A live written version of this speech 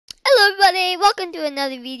everybody, welcome to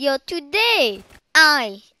another video. Today,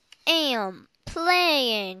 I am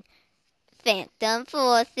playing Phantom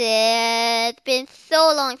Forces. It's been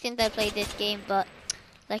so long since I played this game, but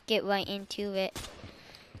let's get right into it.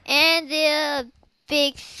 And the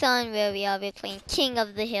big sun where we are, we're playing King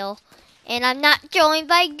of the Hill. And I'm not joined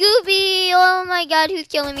by Gooby. Oh my god, who's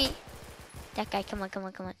killing me? That guy, come on.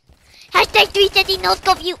 Hashtag 360 no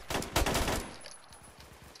scope you.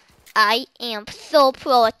 I am so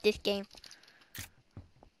pro at this game.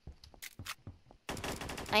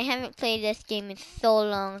 I haven't played this game in so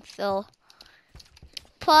long, so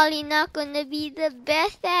probably not gonna be the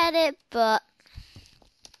best at it, but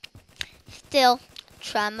still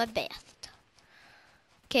try my best.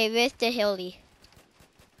 Okay, where's the hilly?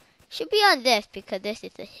 Should be on this because this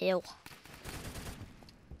is a hill.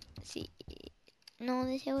 Let's see. No,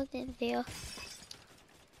 this hill isn't there.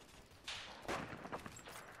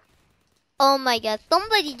 Oh my god,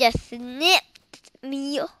 somebody just snipped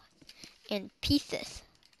me in pieces.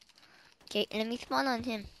 Okay, let me spawn on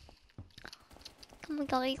him. Come on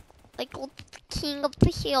guys, like the king of the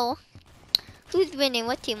hill. Who's winning?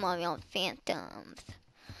 What team are we on? Phantoms.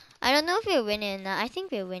 I don't know if we're winning or not. I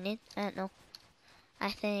think we're winning. I don't know.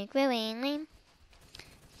 I think we're winning.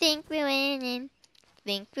 Think we're winning.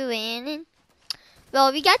 Think we're winning.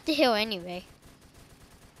 Well, we got the hill anyway.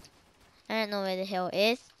 I don't know where the hill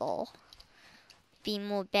is, so be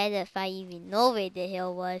more better if I even know where the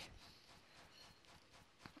hill was.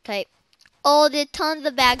 Okay. Oh, there's tons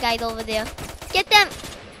of bad guys over there. Get them!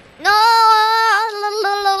 No!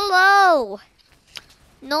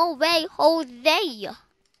 No way, Jose!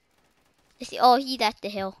 Let's see. Oh, he's at the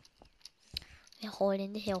hill. We're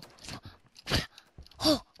holding the hill.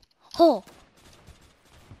 Oh!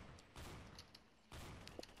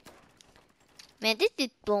 Man, this is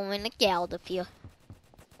blowing the gale up here.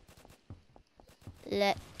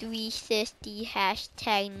 Let 360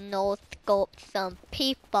 hashtag no scope some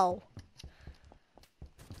people.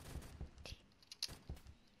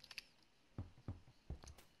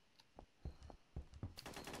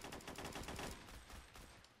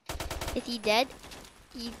 Is he dead?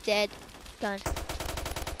 He's dead. Done.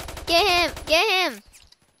 Get him! Get him!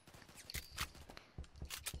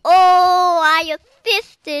 Oh, I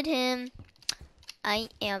assisted him. I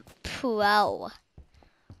am pro.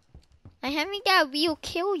 I haven't got a real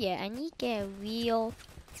kill yet. I need to get a real.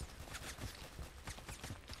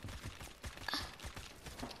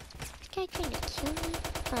 This guy trying to kill me?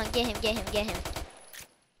 Come on, get him.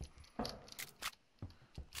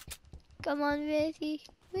 Come on, where is he?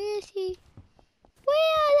 Where are they?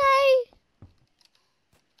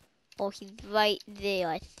 Oh, he's right there.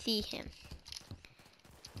 I see him.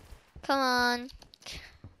 Come on.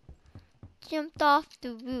 Jumped off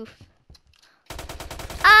the roof.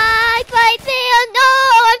 Right there! No!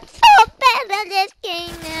 I'm so bad at this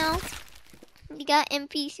game now. We got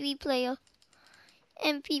MP3 player.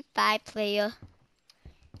 MP5 player.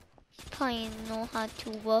 You probably know how to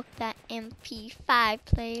work that MP5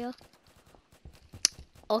 player.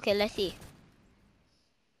 Okay, let's see.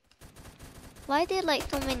 Why are there like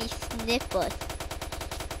so many snippers?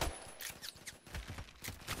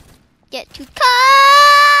 Get to cover!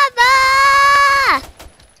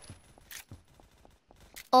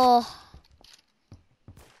 Oh.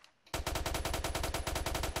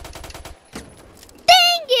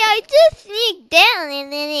 Dang it, I just sneaked down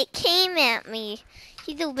and then it came at me.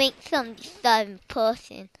 He's a rank 77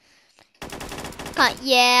 person.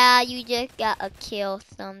 Yeah, you just got a kill,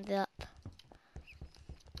 thumbs up.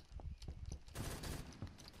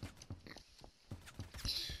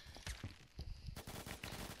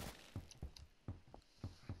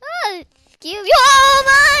 Oh, excuse me. Oh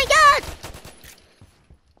my god!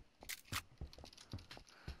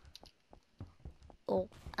 Oh,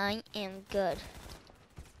 I am good.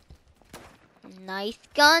 Nice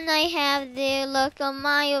gun I have there. Look a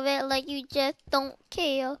mile of it like you just don't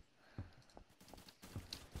care.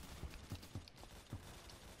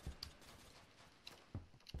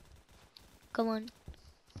 Come on.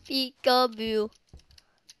 Peekaboo.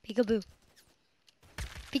 Peekaboo.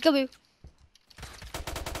 Peekaboo.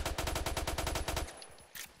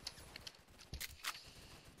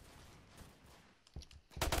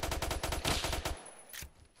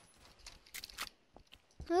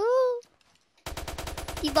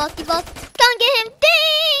 Boss. Can't get him.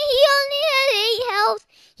 Dang! He only had 8 health.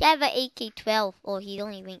 He have an AK-12. Oh, he's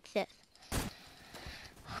only rank 6.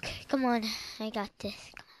 Okay, come on. I got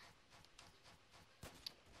this.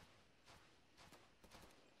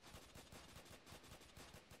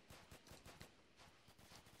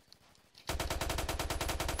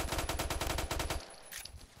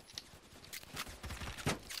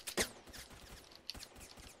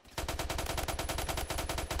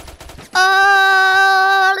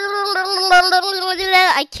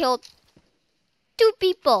 killed 2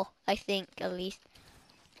 people, I think, at least.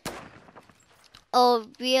 Oh,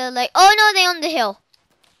 we are like, oh no, they own the hill.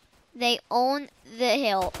 They own the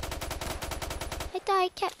hill. I thought I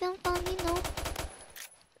kept them from, you know.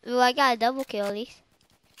 Ooh, I got a double kill at least.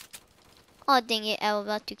 Oh, dang it, I was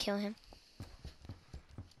about to kill him.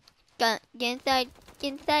 Get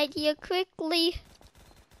inside here quickly.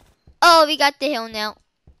 Oh, we got the hill now.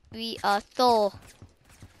 We are so.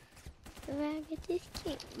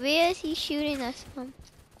 Where is he shooting us from?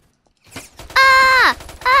 Ah!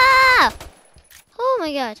 Ah! Oh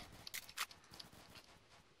my god.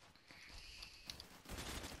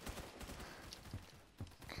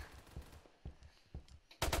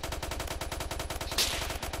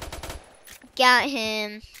 Got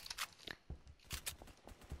him.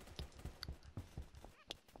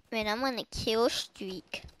 Man, I'm on a kill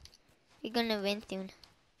streak. We're gonna win soon.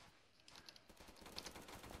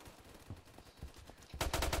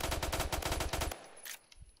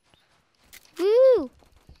 Woo!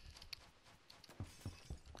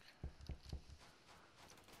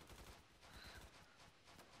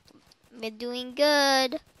 We're doing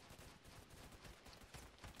good.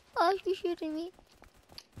 Oh, you're shooting me.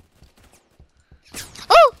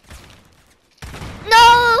 Oh!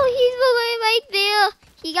 No! He's right there.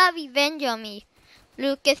 He got revenge on me.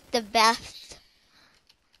 Lucas the best.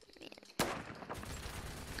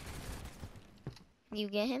 You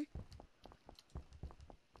get him?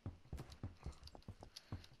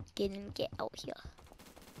 Get him, get out here.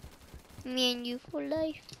 Me and you for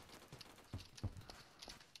life.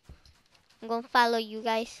 I'm gonna follow you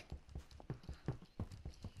guys.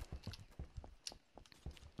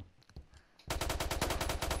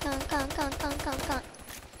 Come.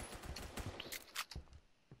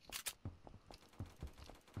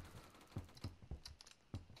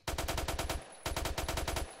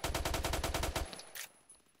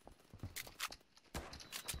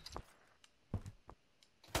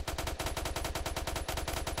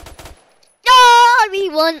 We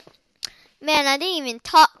won. Man, I didn't even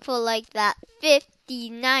talk for like that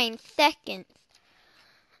 59 seconds.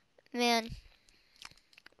 Man.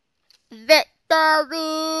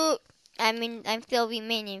 Victory! I'm still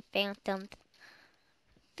remaining Phantoms.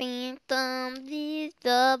 Phantoms is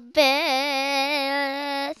the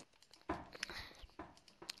best.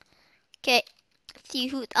 Okay, see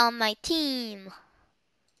who's on my team.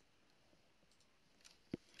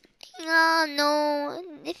 Oh no,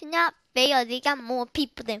 it's not fair. They got more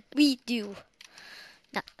people than we do.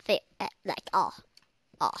 Not fair at like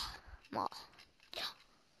more.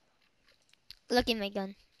 Look at my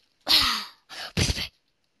gun.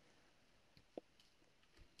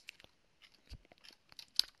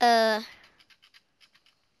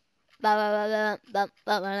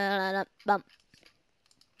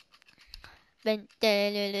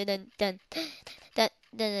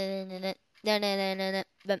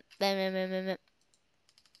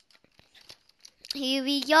 Here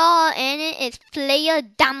we go, and it is player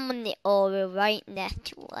dominant. Oh, we're right next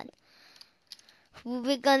to one.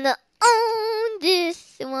 We're gonna own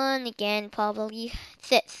this one again, probably.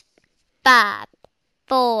 6, 5,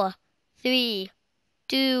 4, 3,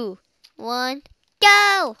 2, 1,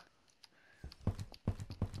 go!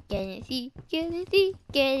 Get in, see.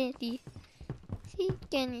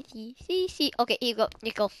 Okay, here you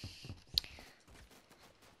go.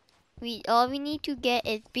 All we need to get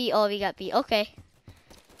is B. Oh, we got B. Okay.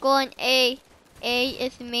 Go on A. A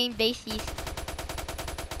is the main bases.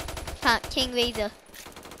 King Razor.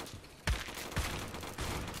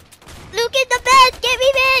 Look at the best! Get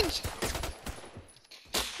revenge!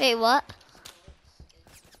 Wait, what?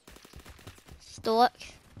 Stork?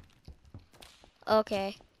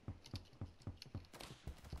 Okay.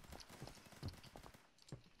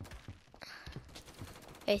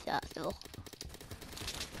 Face that though.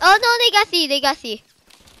 Oh no, they got C.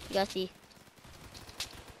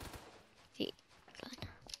 See.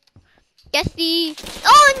 Get C.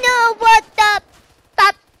 Oh no, what the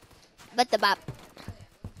bop? What the bop?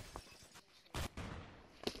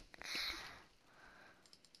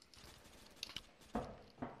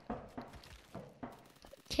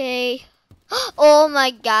 Okay. Oh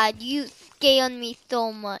my god, you scared me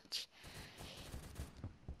so much.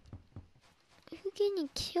 You're getting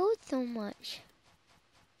killed so much.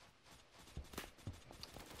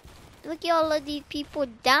 Look at all of these people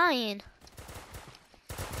dying.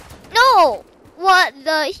 No! What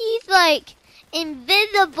the? He's like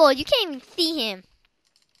invisible. You can't even see him.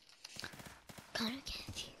 God, I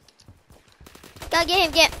can't see. Gotta get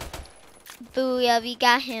him, get him. Booyah, we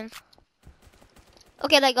got him.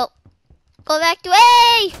 Okay, let go. Go back to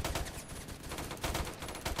A!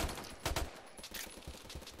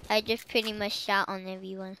 I just pretty much shot on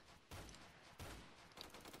everyone.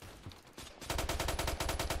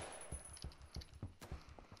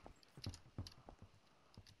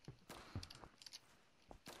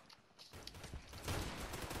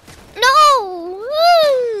 No!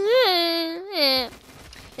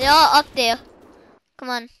 They're all up there. Come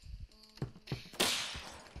on.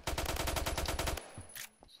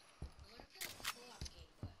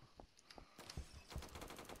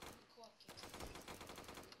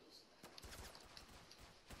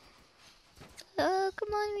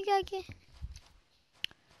 Come on, we gotta get.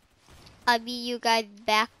 I'll be you guys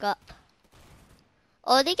back up.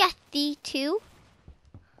 Oh, they got D2.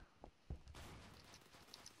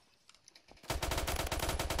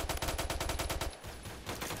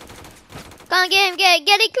 Come on, get him,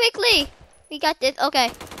 get it quickly. We got this.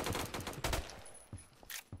 Okay.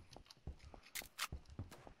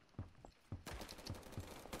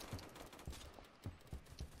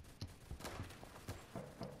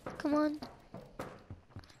 Come on.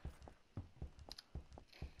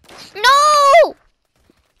 No!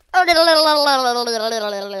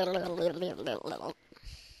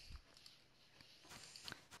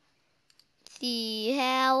 See,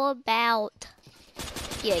 how about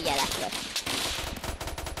here? Yeah, that's good.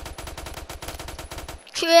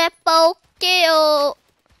 Triple kill.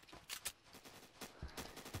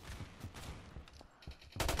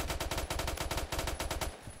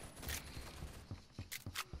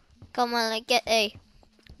 Come on, let's get A.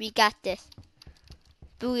 We got this.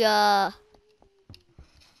 Booyah.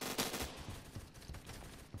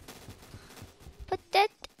 Put that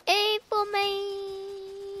A for me.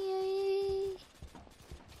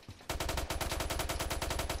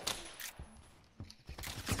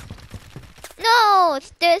 No,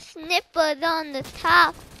 it's the snippers on the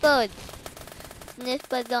top birds.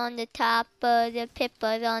 Snippers on the top birds, the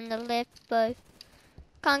pippers on the lip birds.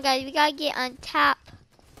 Come on, guys, we gotta get on top.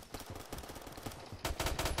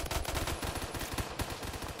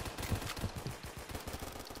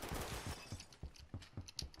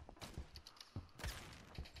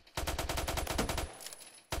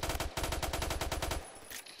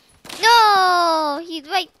 No, he's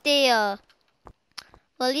right there.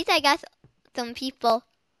 Well, at least I got some people.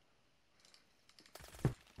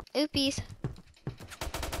 Oopies.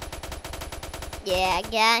 Yeah, I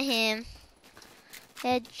got him.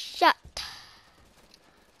 Headshot.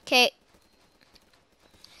 Okay.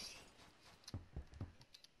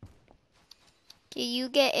 Okay, you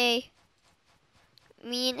get A.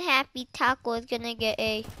 Me and Happy Taco is gonna get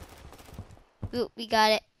A. Oop, we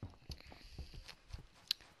got it.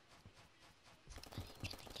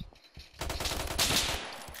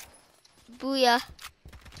 Booyah.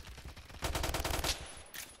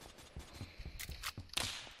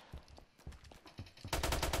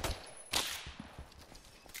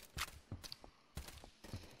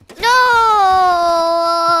 No!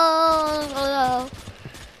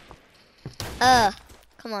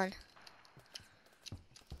 Come on.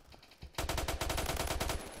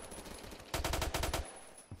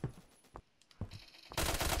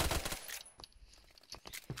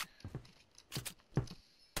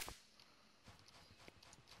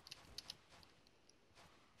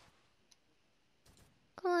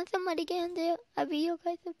 Come on, somebody get in there. I'll be your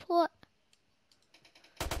guys' support.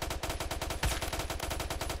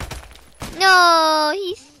 No,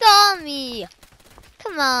 he saw me.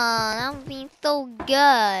 Come on, I'm being so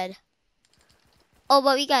good. Oh,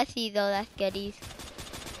 but we got C though, that's goodies.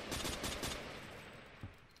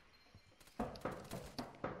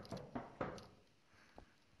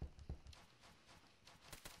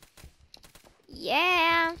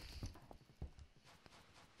 Yeah.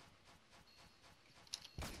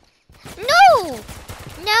 No!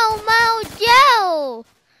 No, Mo, Joe!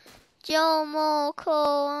 Joe Mo,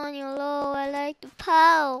 call on your low, I like the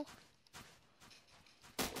pow.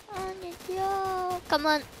 On your Joe. Come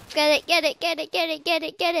on, get it, get it, get it, get it, get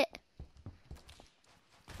it, get it.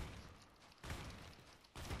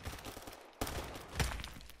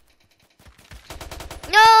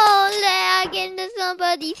 No, lag into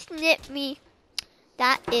somebody snip me.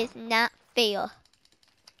 That is not fair.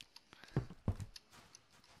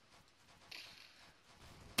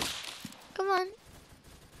 Come on.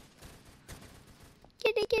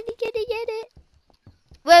 Get it, get it, get it, get it.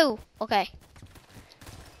 Whoa, okay.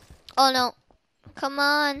 Oh no. Come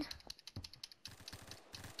on.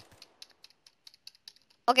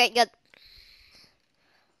 Okay, good.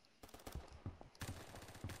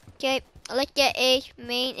 Okay, let's get A.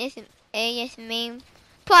 A is main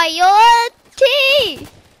priority.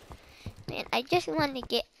 Man, I just want to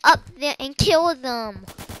get up there and kill them.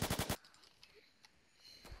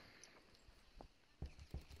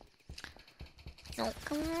 No,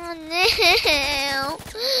 come on now.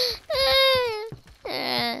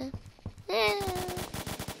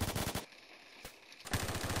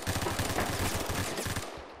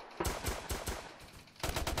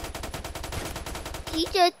 He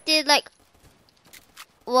just did like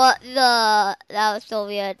that was so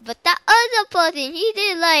weird. But that other person, he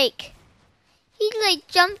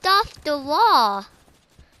jumped off the wall.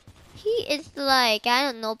 He is like, I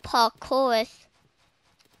don't know, parkour.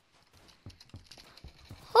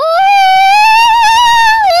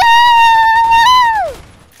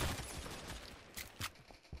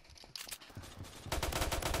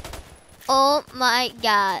 Oh my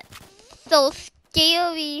god, so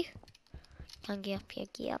scary. Come get up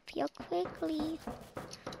here quickly.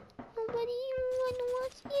 Nobody, I don't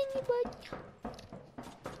want to see anybody.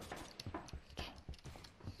 Okay.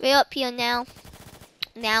 We're up here now.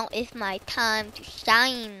 Now is my time to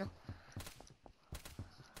shine.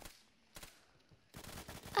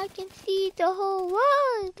 I can see the whole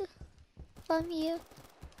world from here.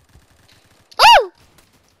 Oh!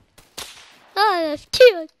 Oh, that's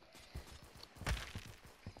cute.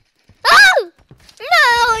 Oh!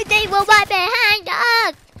 No, they were right behind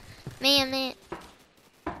us. Man.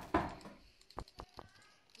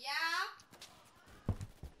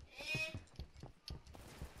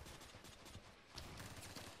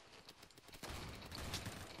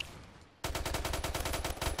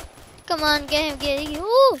 Come on, get him.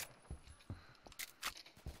 Ooh.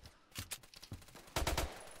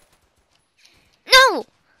 No!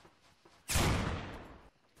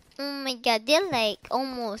 Oh my god, they're like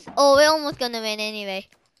almost. Oh, we're almost gonna win anyway.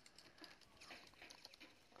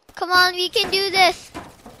 Come on, we can do this.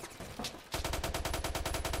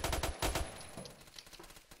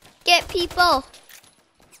 Get people.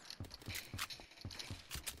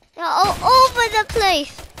 They're all over the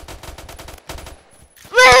place.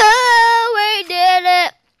 We did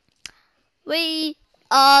it. We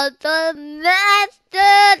are the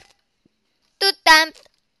masters. 2 times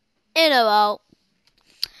in a row.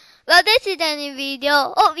 Well, this is the end of the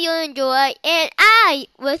video. Hope you enjoy, and I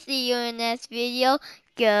will see you in the next video.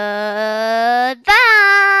 Goodbye.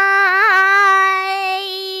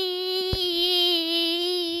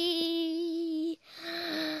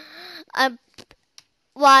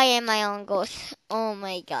 Why am I on ghost? Oh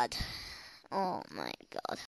my god. Oh my god.